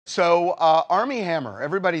So, Armie Hammer,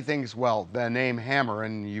 everybody thinks, well, the name Hammer,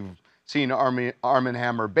 and you've seen Arm &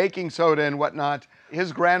 Hammer baking soda and whatnot.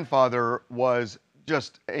 His grandfather was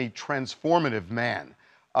just a transformative man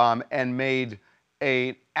and made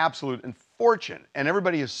an absolute fortune. And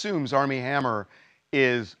everybody assumes Armie Hammer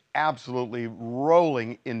is absolutely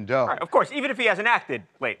rolling in dough. Right, of course, even if he hasn't acted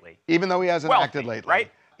lately. Even though he hasn't acted lately.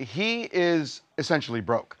 Right? He is essentially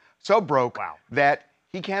broke. So broke Wow. that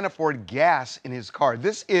he can't afford gas in his car.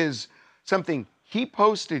 This is something he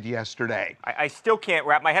posted yesterday. I still can't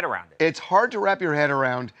wrap my head around it. It's hard to wrap your head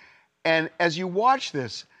around. And as you watch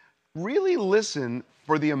this, really listen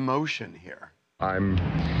for the emotion here. I'm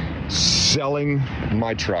selling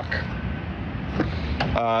my truck.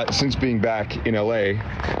 Since being back in LA,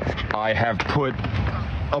 I have put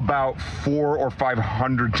about $400 or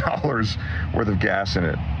 $500 worth of gas in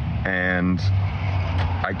it, and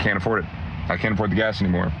I can't afford it. I can't afford the gas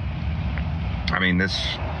anymore. I mean,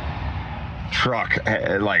 this truck,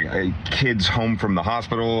 like kids home from the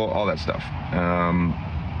hospital, all that stuff.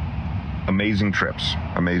 Amazing trips.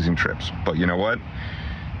 But you know what?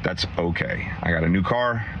 That's okay. I got a new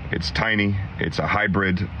car. It's tiny. It's a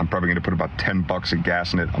hybrid. I'm probably going to put about $10 of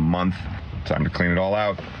gas in it a month. Time to clean it all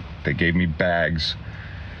out. They gave me bags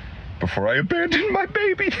before I abandoned my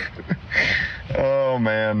baby. Oh,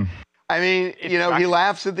 man. I mean, you know, he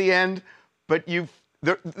laughs at the end, but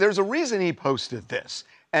there's a reason he posted this.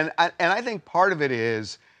 And I think part of it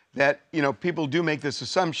is that, you know, people do make this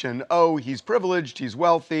assumption, oh, he's privileged, he's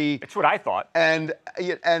wealthy. It's what I thought. And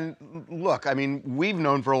look, I mean, we've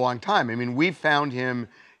known for a long time. I mean, we found him,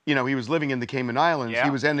 you know, he was living in the Cayman Islands. Yeah. He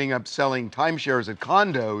was ending up selling timeshares at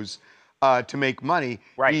condos to make money.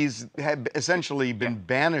 Right. He's essentially been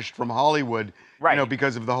banished from Hollywood, you know,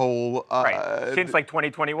 because of the whole... Since like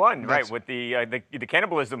 2021, right, with the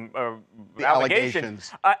cannibalism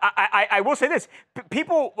allegations. I will say this.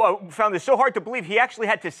 People found this so hard to believe he actually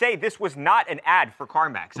had to say this was not an ad for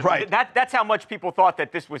CarMax. I mean, that's how much people thought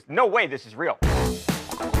that this was, no way this is real.